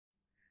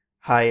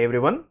Hi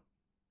everyone.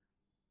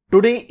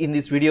 Today in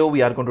this video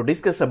we are going to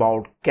discuss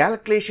about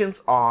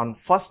calculations on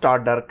first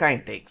order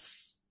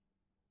kinetics.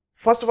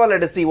 First of all,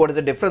 let us see what is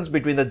the difference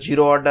between the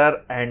zero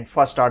order and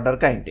first order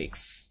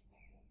kinetics.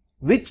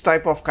 Which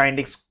type of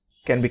kinetics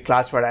can be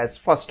classified as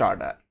first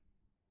order?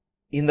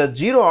 In the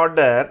zero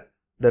order,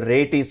 the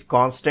rate is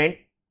constant.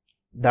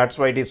 That's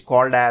why it is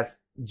called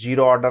as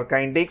zero order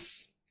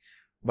kinetics.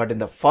 But in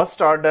the first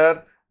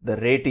order, the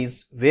rate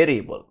is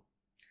variable.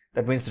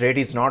 That means rate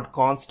is not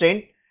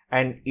constant,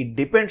 and it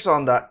depends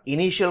on the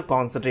initial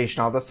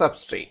concentration of the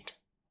substrate.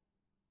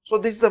 So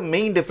this is the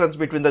main difference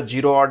between the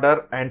zero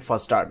order and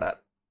first order.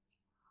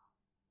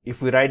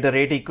 If we write the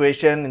rate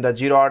equation in the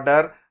zero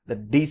order, the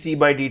dc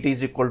by dt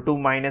is equal to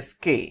minus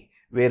k,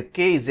 where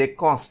k is a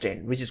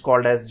constant which is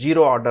called as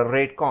zero order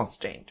rate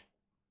constant.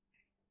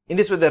 In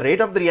this way, the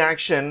rate of the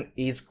reaction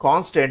is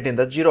constant in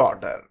the zero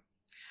order.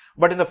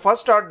 But in the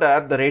first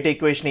order, the rate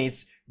equation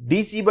is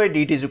dc by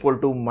dt is equal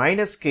to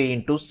minus k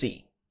into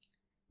c,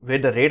 where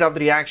the rate of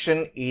the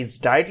reaction is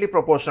directly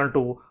proportional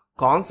to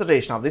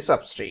concentration of the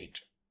substrate.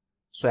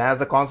 So as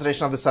the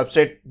concentration of the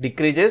substrate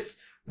decreases,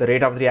 the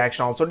rate of the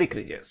reaction also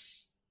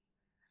decreases.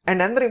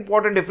 And another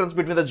important difference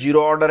between the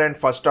zero order and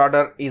first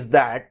order is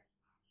that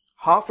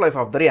half-life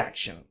of the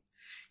reaction.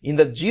 In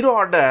the zero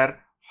order,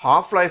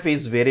 half-life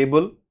is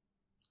variable,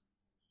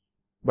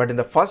 but in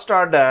the first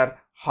order,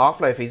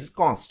 half-life is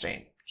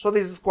constant. So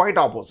this is quite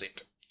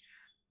opposite.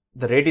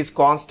 The rate is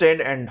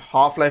constant and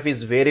half-life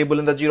is variable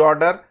in the zero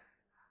order,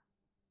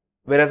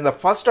 whereas in the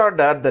first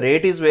order, the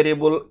rate is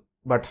variable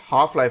but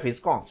half-life is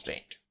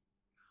constant.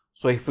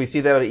 So if we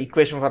see the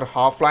equation for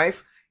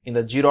half-life in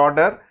the zero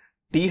order,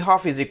 T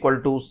half is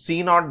equal to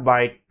C naught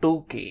by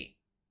 2K.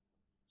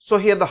 So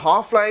here the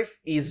half-life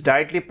is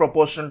directly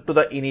proportional to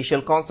the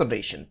initial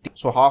concentration.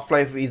 So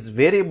half-life is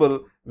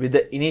variable with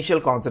the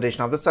initial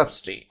concentration of the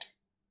substrate.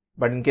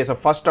 But in case of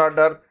first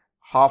order,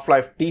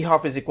 half-life T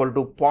half is equal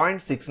to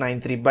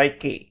 0.693 by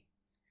K.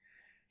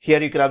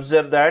 Here you can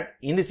observe that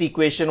in this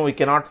equation we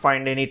cannot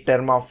find any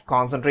term of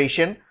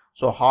concentration.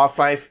 So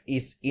half-life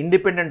is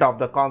independent of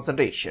the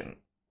concentration.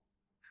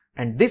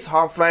 And this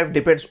half-life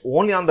depends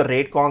only on the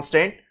rate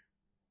constant.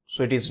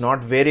 So it is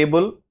not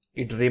variable,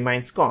 it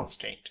remains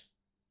constant.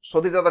 So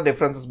these are the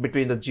differences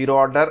between the zero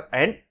order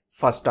and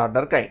first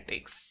order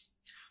kinetics.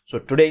 So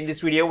today in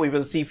this video we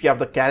will see if you have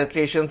the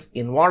calculations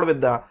involved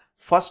with the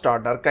first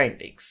order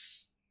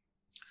kinetics.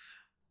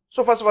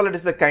 So first of all, it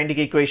is the kinetic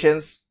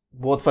equations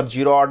both for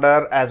zero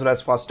order as well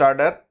as first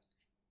order.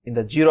 In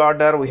the zero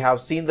order, we have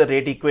seen the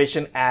rate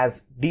equation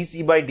as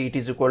dc by dt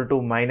is equal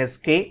to minus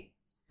k,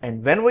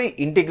 and when we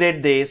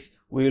integrate this,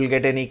 we will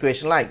get an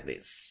equation like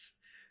this.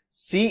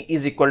 C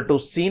is equal to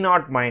C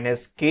naught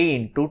minus k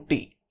into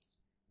t,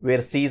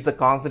 where C is the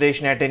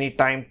concentration at any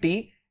time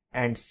t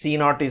and C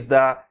naught is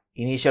the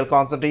initial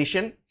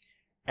concentration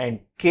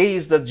and k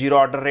is the zero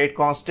order rate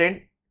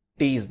constant,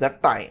 t is the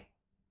time.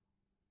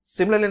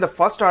 Similarly, in the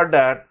first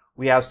order,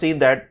 we have seen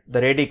that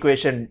the rate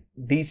equation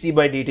dc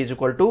by dt is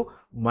equal to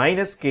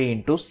minus k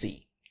into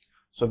c.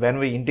 So when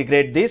we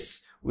integrate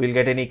this, we will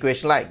get an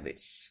equation like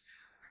this.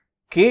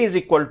 K is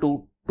equal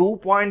to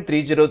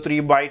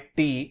 2.303 by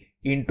t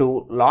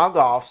into log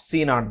of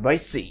c naught by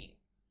c.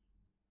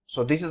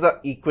 So this is the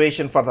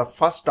equation for the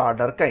first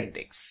order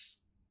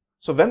kinetics.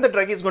 So when the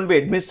drug is going to be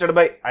administered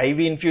by IV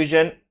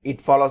infusion,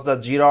 it follows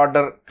the zero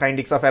order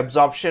kinetics of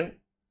absorption.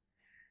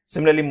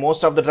 Similarly,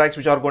 most of the drugs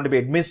which are going to be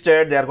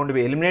administered, they are going to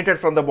be eliminated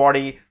from the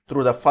body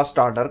through the first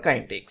order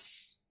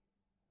kinetics.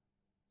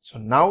 So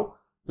now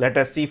let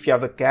us see if you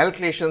have the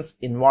calculations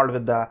involved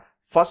with the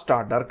first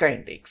order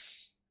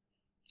kinetics.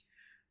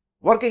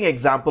 Working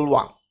example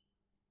 1.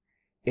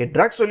 A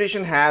drug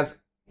solution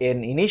has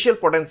an initial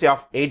potency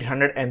of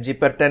 800 mg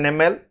per 10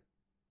 ml.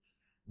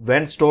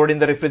 When stored in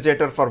the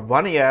refrigerator for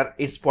 1 year,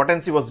 its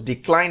potency was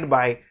declined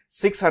by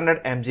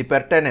 600 mg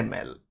per 10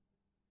 ml.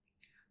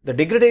 The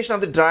degradation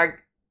of the drug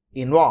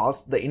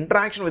involves the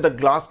interaction with the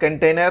glass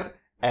container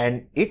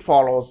and it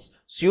follows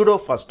pseudo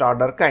first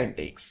order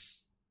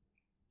kinetics.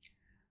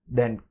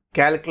 Then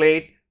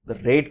calculate the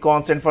rate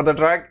constant for the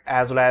drug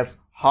as well as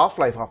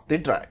half-life of the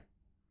drug.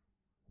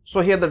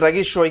 So here the drug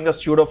is showing the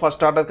pseudo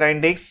first order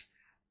kinetics.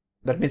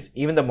 That means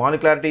even the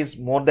molecularity is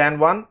more than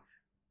 1,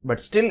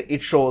 but still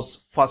it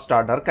shows first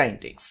order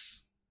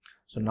kinetics.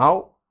 So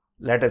now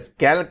let us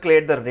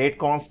calculate the rate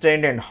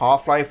constant and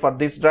half-life for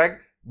this drug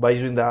by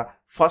using the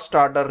first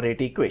order rate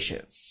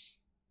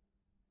equations.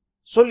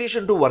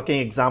 Solution to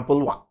working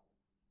example 1.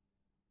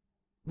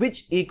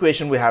 Which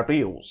equation we have to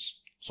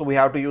use? So we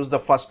have to use the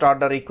first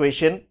order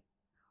equation.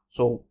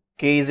 So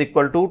k is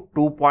equal to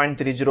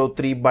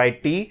 2.303 by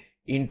t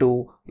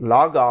into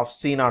log of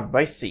c naught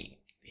by c.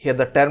 Here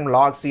the term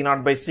log c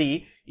naught by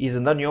c is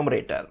in the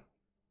numerator.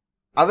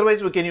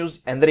 Otherwise we can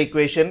use another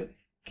equation,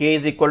 k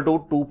is equal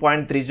to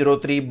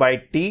 2.303 by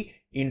t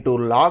into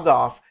log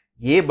of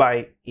a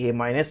by a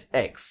minus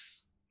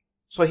x.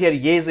 So here a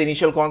is the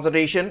initial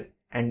concentration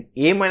and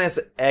a minus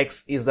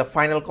x is the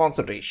final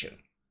concentration.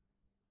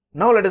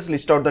 Now let us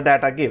list out the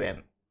data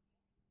given.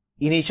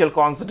 Initial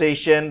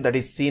concentration, that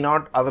is C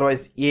naught,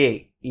 otherwise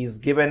A, is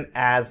given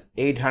as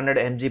 800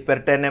 mg per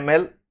 10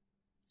 ml.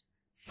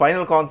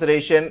 Final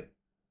concentration,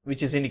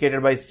 which is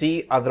indicated by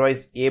C,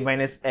 otherwise A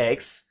minus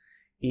X,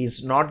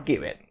 is not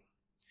given.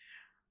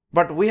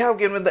 But we have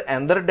given the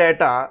another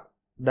data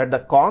that the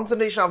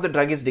concentration of the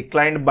drug is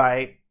declined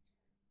by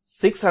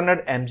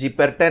 600 mg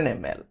per 10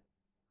 ml.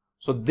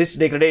 So this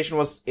degradation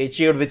was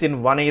achieved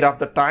within 1 year of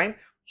the time.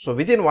 So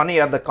within 1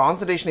 year, the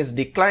concentration is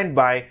declined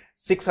by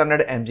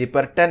 600 mg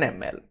per 10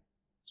 ml.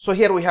 So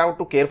here we have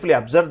to carefully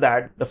observe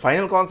that the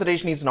final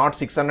concentration is not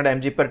 600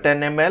 mg per 10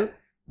 ml,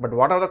 but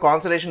what are the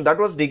concentration that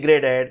was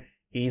degraded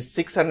is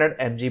 600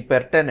 mg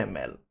per 10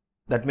 ml.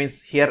 That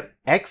means here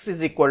X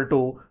is equal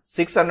to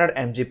 600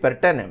 mg per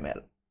 10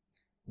 ml.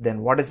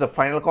 Then what is the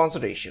final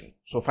concentration?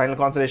 So final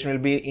concentration will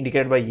be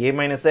indicated by A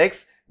minus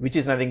X, which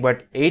is nothing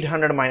but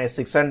 800 minus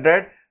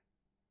 600,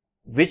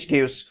 which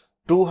gives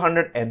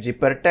 200 mg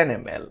per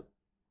 10 ml.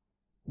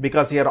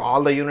 Because here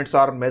all the units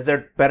are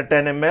measured per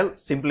 10 ml,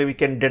 simply we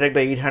can deduct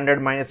the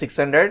 800 minus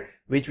 600,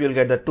 which will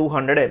get the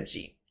 200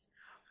 mg.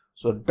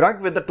 So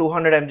drug with the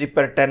 200 mg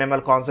per 10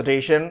 ml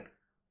concentration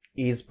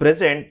is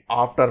present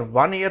after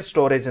 1 year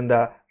storage in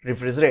the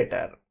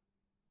refrigerator.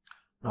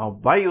 Now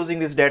by using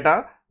this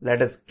data,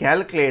 let us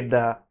calculate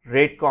the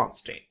rate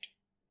constant.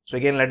 So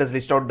again, let us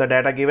list out the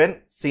data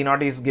given.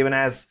 C0 is given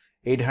as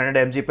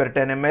 800 mg per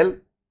 10 ml.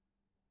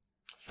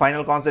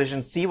 Final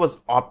concentration C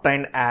was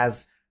obtained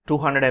as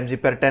 200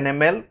 mg per 10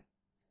 ml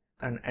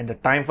and the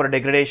time for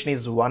degradation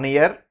is 1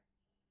 year.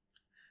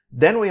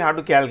 Then we have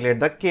to calculate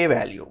the K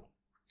value.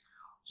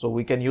 So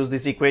we can use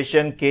this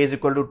equation. K is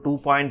equal to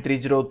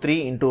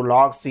 2.303 into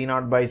log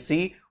C0 by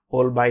C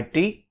whole by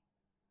T.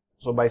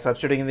 So by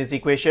substituting in this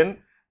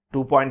equation,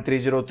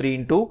 2.303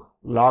 into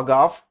log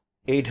of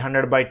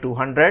 800 by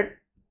 200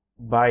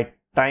 by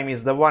time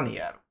is the 1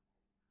 year.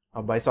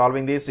 Now by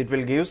solving this, it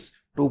will give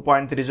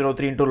 2.303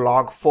 into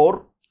log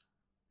 4.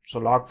 So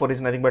log 4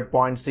 is nothing but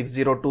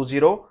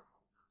 0.6020.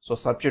 So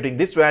substituting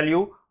this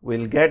value,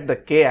 we'll get the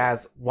K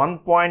as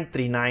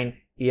 1.39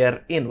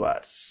 year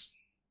inverse.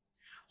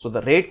 So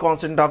the rate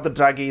constant of the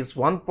drug is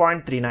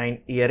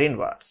 1.39 year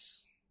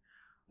inverse.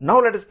 Now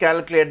let us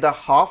calculate the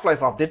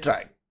half-life of the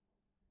drug.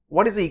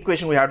 What is the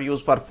equation we have to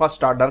use for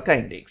first order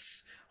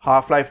kinetics?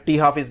 Half-life T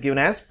half is given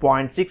as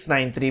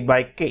 0.693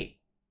 by K.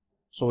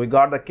 So we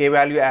got the K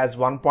value as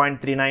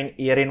 1.39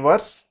 year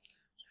inverse.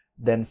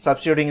 Then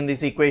substituting in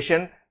this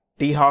equation,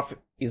 T half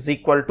is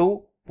equal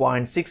to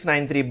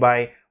 0.693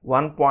 by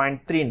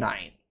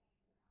 1.39.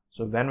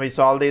 So when we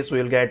solve this,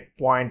 we will get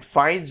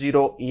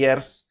 0.50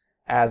 years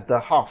as the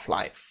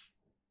half-life.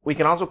 We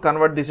can also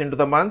convert this into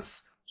the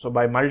months. So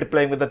by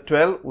multiplying with the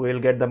 12, we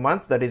will get the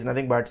months, that is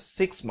nothing but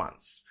 6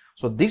 months.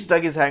 So this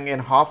drug is having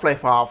a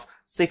half-life of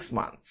 6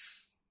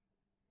 months.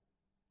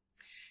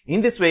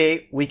 In this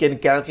way, we can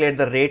calculate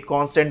the rate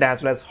constant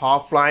as well as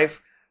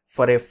half-life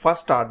for a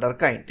first order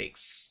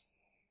kinetics.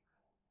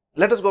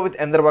 Let us go with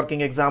another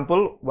working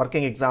example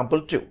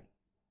 2.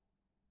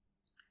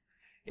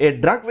 A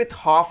drug with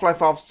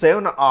half-life of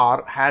 7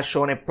 hours has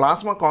shown a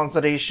plasma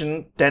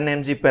concentration 10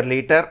 mg per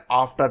liter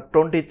after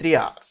 23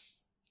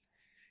 hours.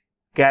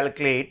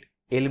 Calculate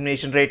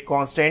elimination rate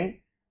constant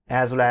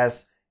as well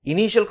as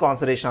initial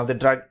concentration of the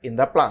drug in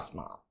the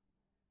plasma.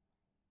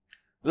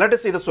 Let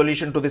us see the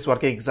solution to this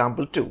working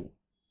example 2.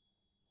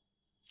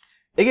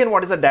 Again,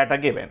 what is the data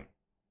given?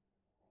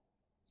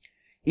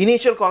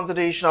 Initial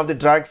concentration of the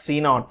drug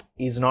C0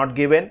 is not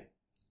given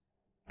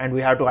and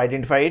we have to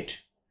identify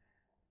it.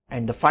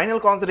 And the final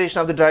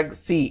concentration of the drug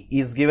C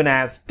is given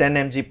as 10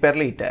 mg per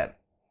liter.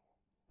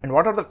 And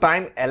what are the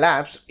time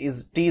elapsed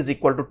is T is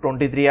equal to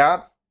 23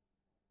 hours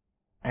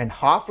and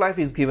half-life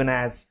is given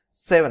as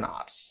 7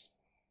 hours.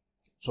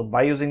 So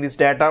by using this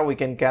data, we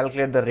can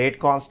calculate the rate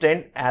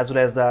constant as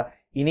well as the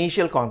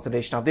initial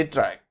concentration of the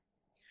drug.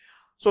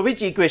 So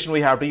which equation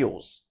we have to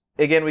use?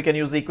 Again, we can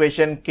use the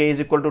equation K is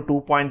equal to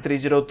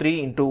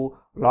 2.303 into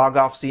log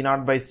of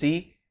C0 by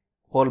C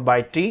whole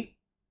by T.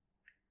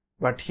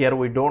 But here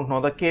we don't know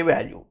the K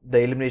value, the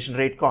elimination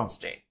rate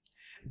constant.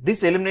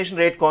 This elimination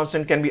rate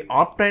constant can be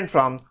obtained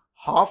from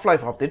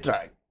half-life of the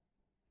drug.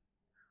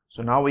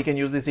 So now we can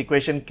use this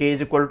equation K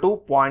is equal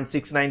to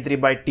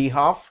 0.693 by T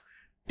half.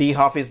 T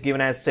half is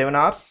given as 7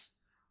 hours.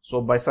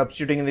 So by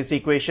substituting in this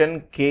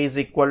equation, K is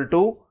equal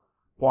to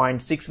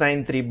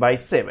 0.693 by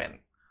 7,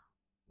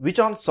 which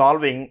on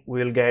solving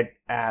we will get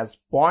as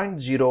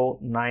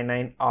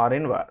 0.099 R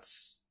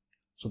inverse.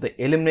 So the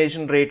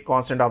elimination rate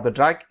constant of the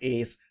drug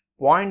is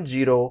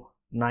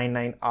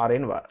 0.099 R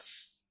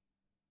inverse.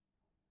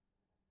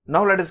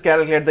 Now let us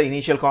calculate the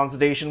initial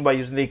concentration by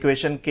using the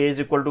equation K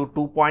is equal to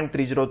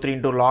 2.303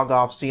 into log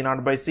of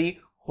C0 by C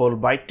whole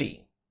by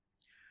T.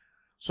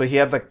 So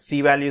here the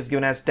C value is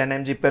given as 10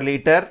 mg per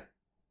liter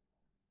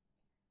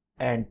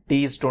and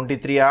T is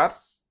 23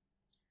 hours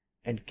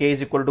and K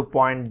is equal to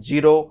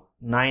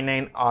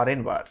 0.099 R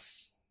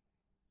inverse.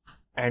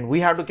 And we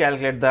have to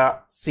calculate the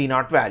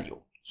C0 value.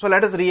 So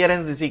let us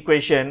rearrange this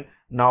equation.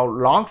 Now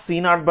log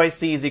C0 by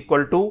C is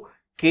equal to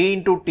K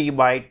into T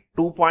by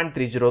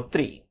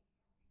 2.303.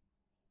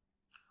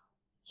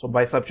 So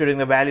by substituting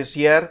the values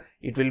here,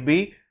 it will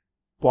be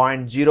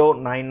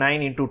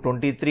 0.099 into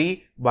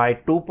 23 by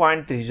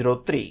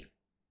 2.303.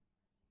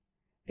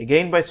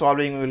 Again, by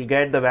solving, we will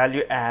get the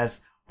value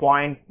as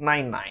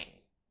 0.99.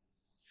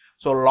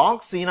 So log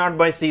C0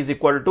 by C is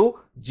equal to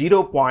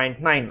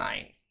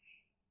 0.99.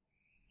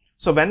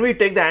 So when we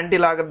take the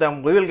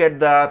anti-logarithm, we will get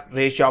the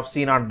ratio of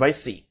C0 by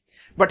C.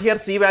 But here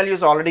C value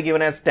is already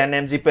given as 10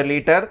 mg per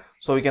liter.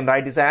 So we can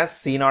write this as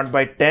C0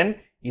 by 10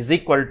 is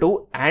equal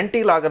to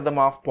anti-logarithm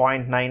of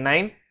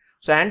 0.99.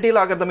 So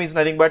anti-logarithm is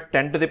nothing but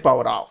 10 to the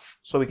power of.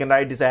 So we can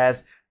write this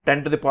as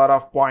 10 to the power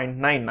of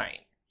 0.99.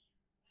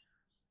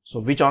 So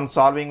which on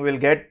solving we will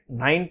get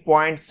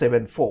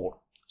 9.74.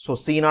 So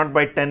C0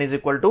 by 10 is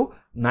equal to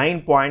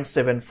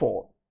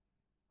 9.74.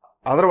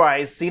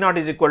 Otherwise, C0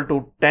 is equal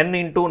to 10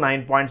 into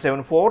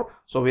 9.74.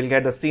 So we'll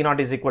get the C0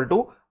 is equal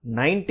to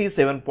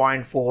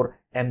 97.4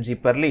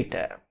 mg per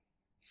liter.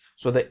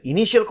 So the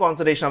initial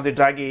concentration of the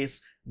drug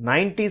is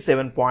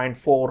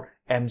 97.4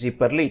 mg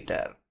per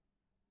liter.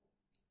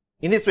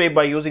 In this way,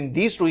 by using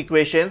these two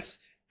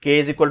equations, K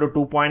is equal to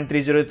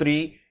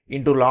 2.303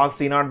 into log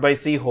C0 by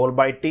C whole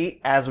by T,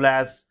 as well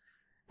as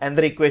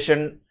another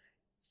equation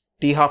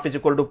T half is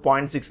equal to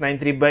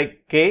 0.693 by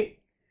K.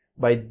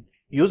 By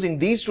using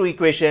these two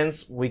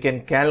equations, we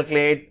can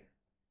calculate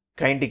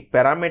kinetic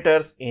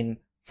parameters in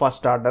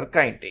first order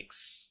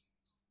kinetics.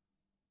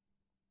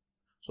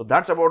 So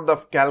that's about the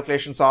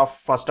calculations of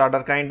first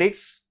order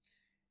kinetics.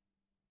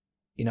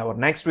 In our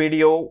next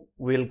video,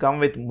 we will come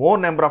with more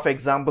number of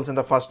examples in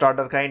the first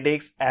order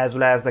kinetics as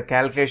well as the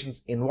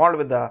calculations involved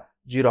with the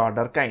zero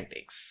order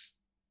kinetics.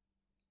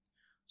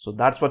 So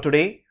that's for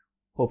today.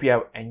 Hope you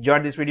have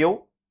enjoyed this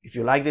video. If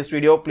you like this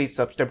video, please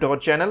subscribe to our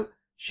channel,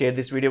 share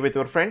this video with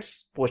your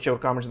friends, post your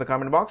comments in the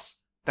comment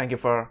box. Thank you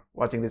for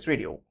watching this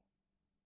video.